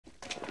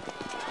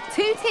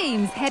Two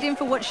teams heading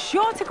for what's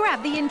sure to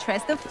grab the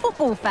interest of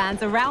football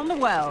fans around the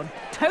world.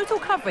 Total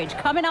coverage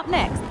coming up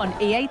next on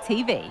EA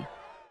TV.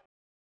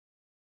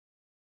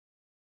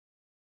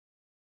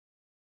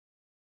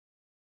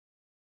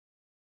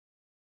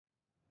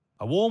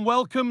 A warm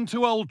welcome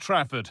to Old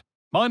Trafford.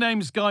 My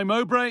name's Guy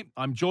Mowbray.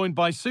 I'm joined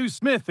by Sue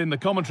Smith in the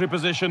commentary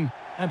position.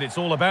 And it's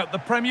all about the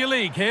Premier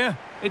League here.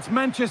 It's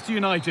Manchester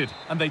United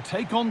and they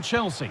take on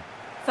Chelsea.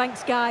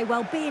 Thanks, Guy.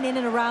 Well, being in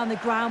and around the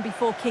ground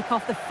before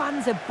kick-off, the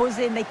fans are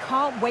buzzing. They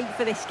can't wait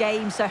for this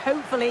game. So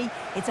hopefully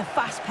it's a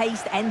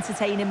fast-paced,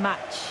 entertaining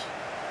match.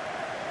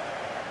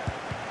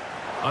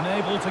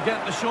 Unable to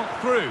get the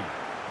shot through.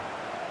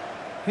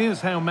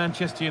 Here's how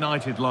Manchester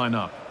United line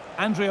up.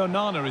 Andre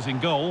Onana is in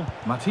goal.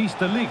 Matthijs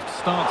de Ligt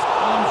starts.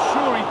 I'm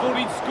sure he thought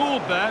he'd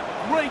scored there.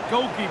 Great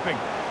goalkeeping.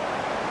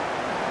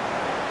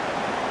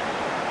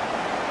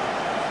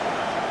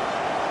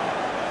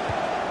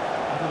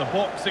 Into the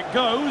box it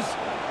goes.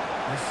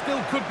 There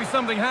still could be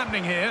something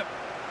happening here.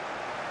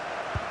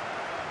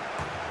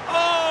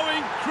 Oh,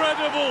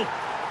 incredible!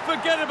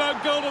 Forget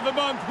about goal of the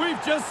month.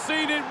 We've just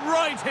seen it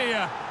right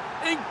here.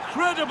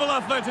 Incredible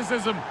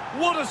athleticism.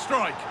 What a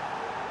strike.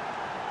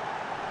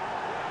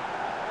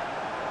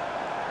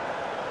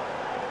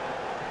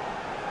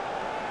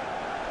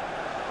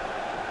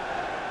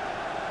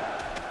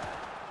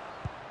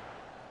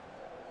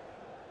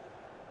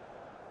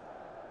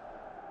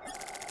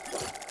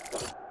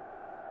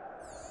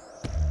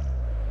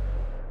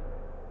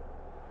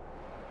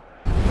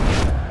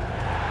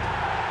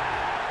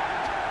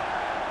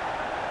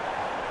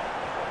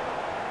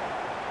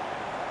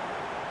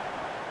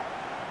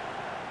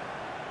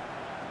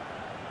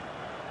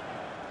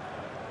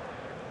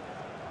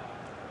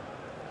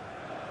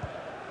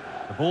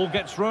 The ball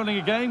gets rolling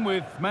again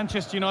with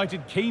Manchester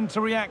United keen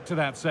to react to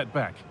that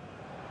setback.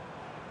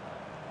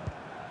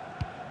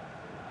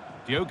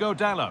 Diogo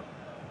Dalot.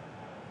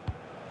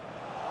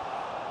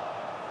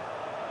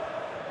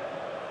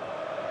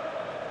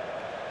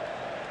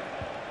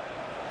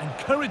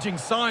 Encouraging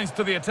signs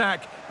to the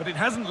attack, but it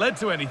hasn't led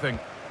to anything.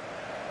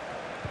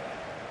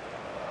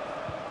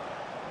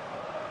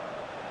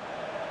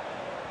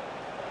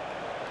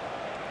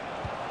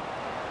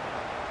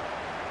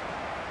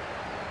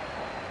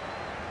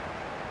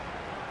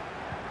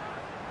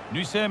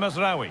 Noussair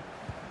Mazraoui.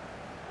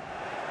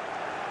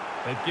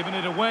 They've given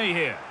it away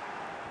here.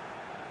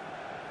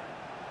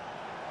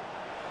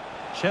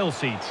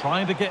 Chelsea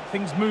trying to get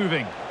things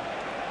moving.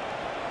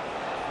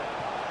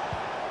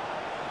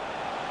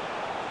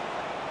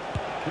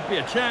 Could be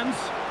a chance.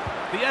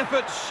 The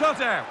effort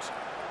shut out.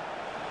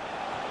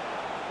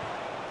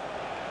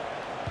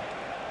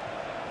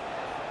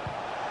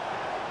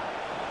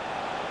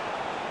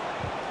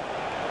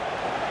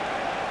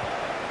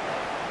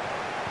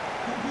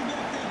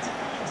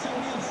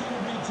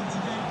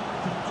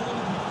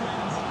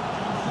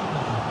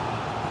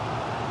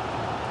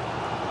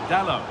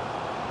 Dalot.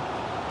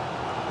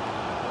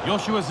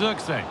 Joshua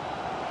Zirkzee.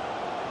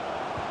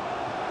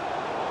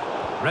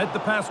 Read the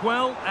pass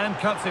well and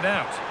cuts it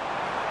out.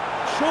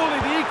 Surely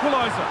the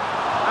equaliser.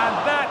 And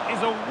that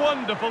is a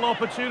wonderful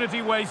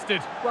opportunity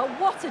wasted. Well,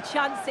 what a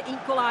chance to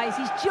equalise.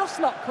 He's just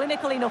not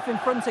clinical enough in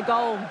front of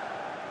goal.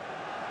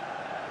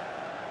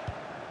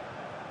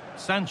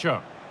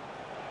 Sancho.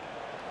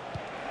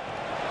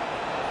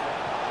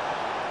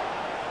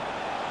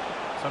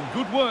 Some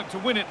good work to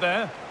win it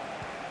there.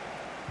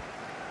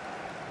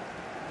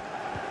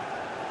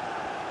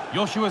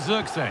 Joshua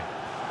Zirkzee.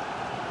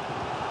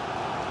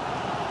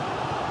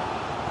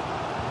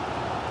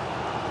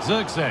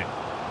 Zirkzee.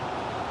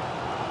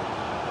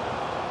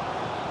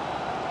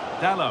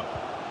 Dalot.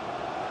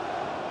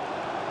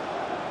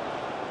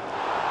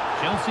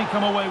 Chelsea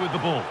come away with the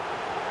ball.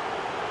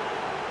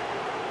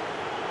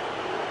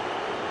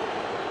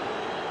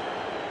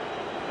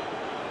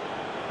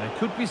 There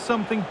could be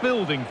something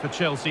building for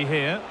Chelsea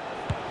here.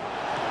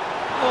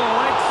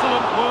 Oh,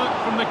 excellent work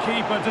from the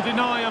keeper to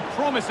deny a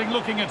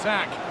promising-looking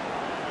attack.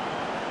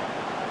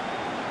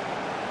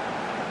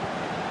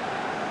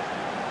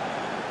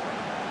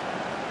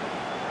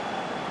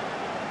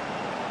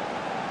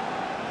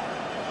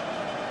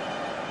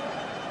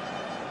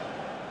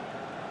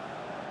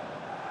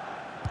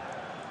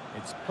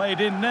 It's played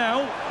in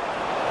now.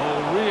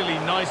 Oh, really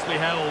nicely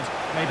held.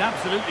 Made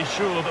absolutely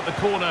sure that the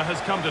corner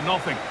has come to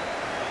nothing.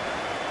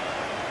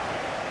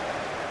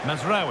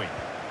 Mazraoui.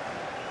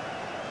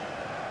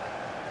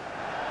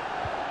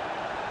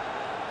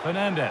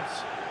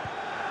 Fernandes.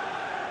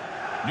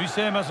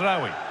 Newcastle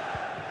Mazraoui.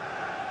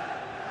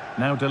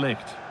 Now De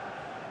Ligt.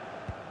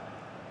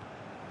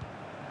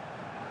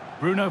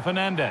 Bruno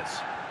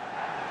Fernandes.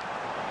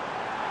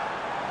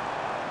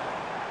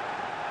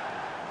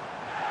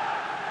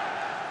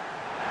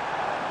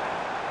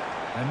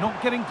 They're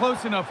not getting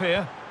close enough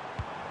here.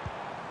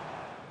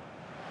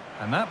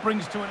 And that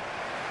brings to an...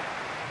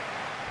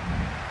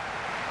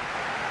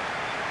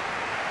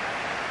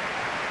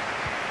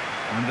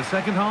 And the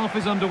second half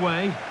is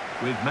underway,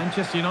 with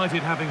Manchester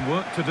United having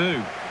work to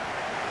do.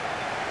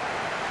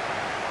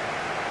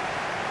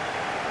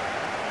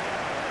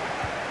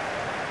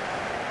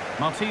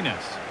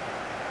 Martinez.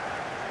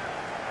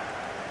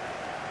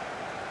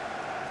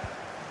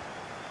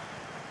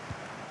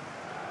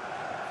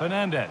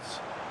 Fernandez.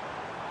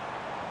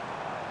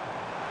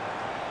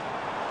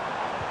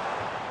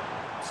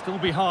 Still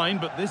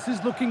behind, but this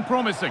is looking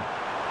promising.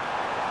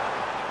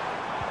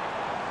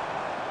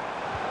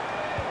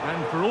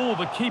 And for all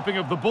the keeping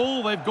of the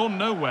ball, they've gone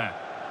nowhere.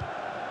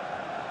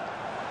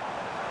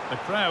 The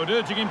crowd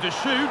urging him to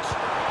shoot,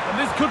 and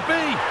this could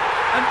be.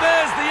 And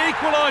there's the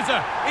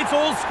equaliser. It's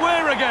all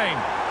square again.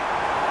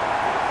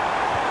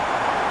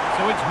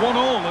 So it's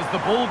 1-1 as the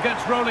ball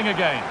gets rolling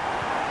again.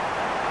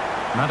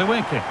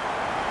 Madueke.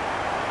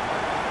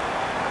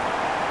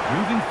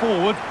 Moving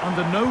forward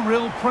under no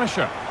real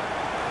pressure.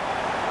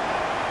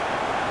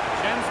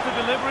 Chance to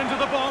deliver into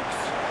the box.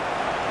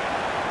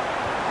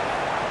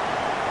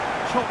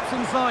 Chops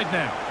inside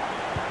now.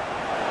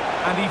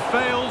 And he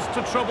fails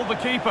to trouble the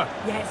keeper.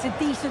 Yeah, it's a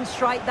decent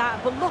strike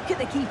that, but look at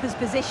the keeper's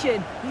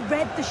position. He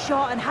read the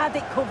shot and had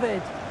it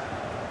covered.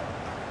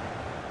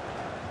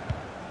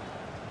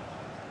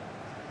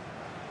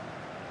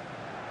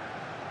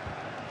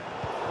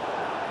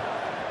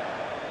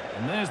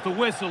 And there's the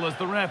whistle as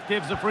the ref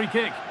gives a free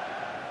kick.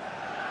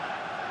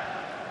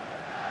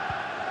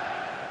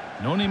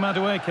 Noni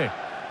Madueke.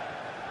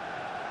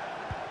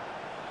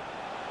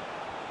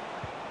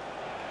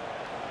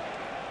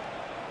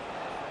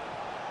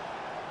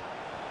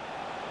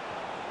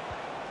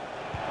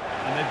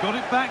 And they've got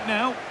it back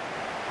now.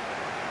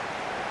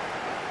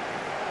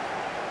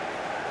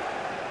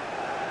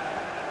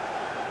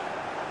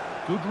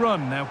 Good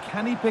run. Now,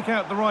 can he pick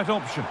out the right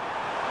option?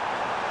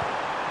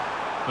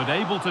 But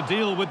able to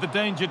deal with the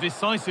danger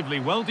decisively.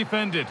 Well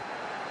defended.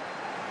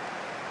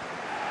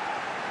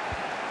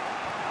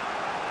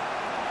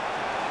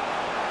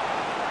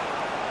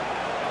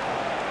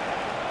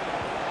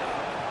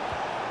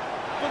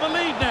 For the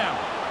lead now.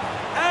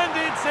 And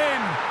it's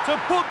in to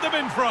put them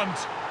in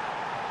front.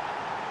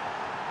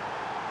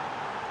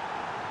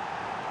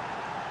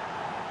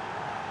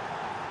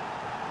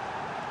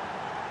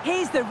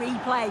 Here's the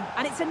replay,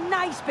 and it's a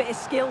nice bit of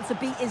skill to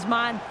beat his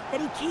man. Then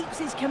he keeps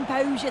his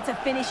composure to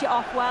finish it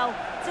off well.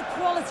 It's a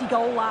quality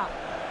goal, that.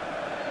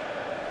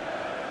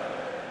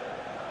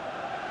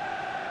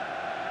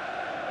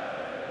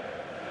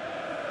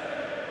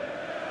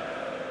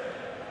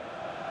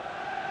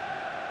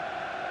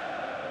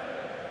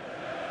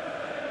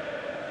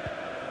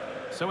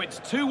 So it's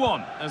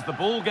 2-1 as the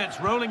ball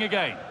gets rolling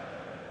again.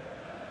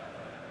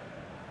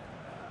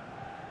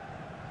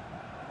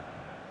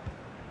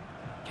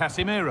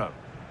 Casemiro.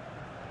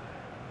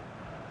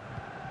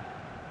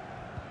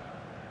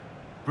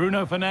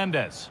 Bruno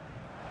Fernandes.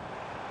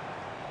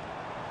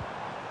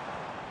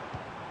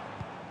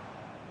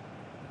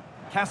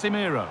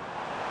 Casemiro.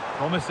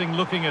 Promising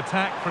looking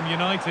attack from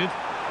United.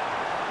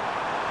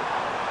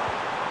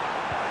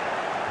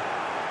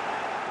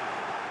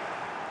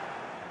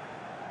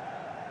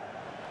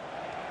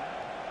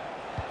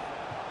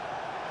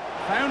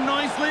 Found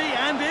nicely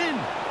and in.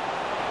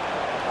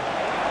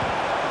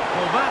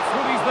 Well, that's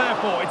what he's there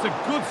for. It's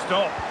a good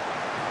stop.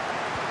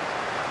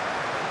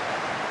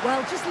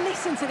 Well, just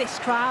listen to this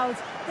crowd.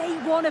 They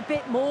want a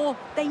bit more.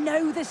 They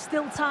know there's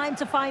still time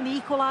to find the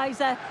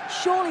equaliser.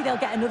 Surely they'll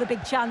get another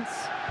big chance.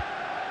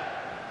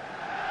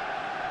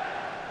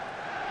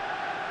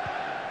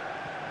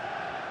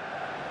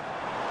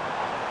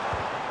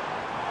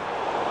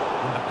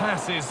 And the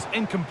pass is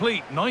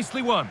incomplete.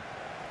 Nicely won.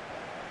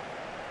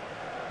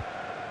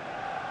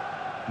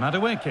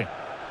 Madueke.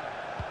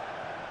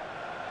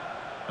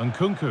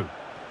 Nkunku.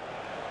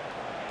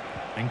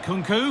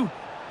 Nkunku.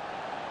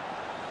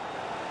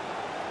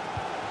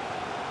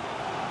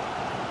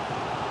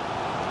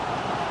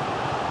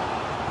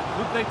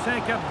 Could they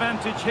take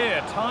advantage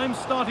here? Time's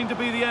starting to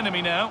be the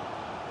enemy now.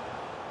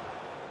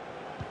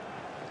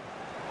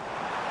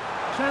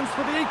 Chance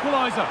for the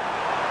equaliser.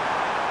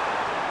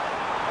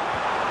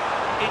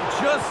 It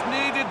just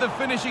needed the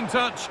finishing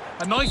touch.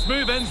 A nice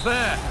move ends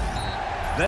there.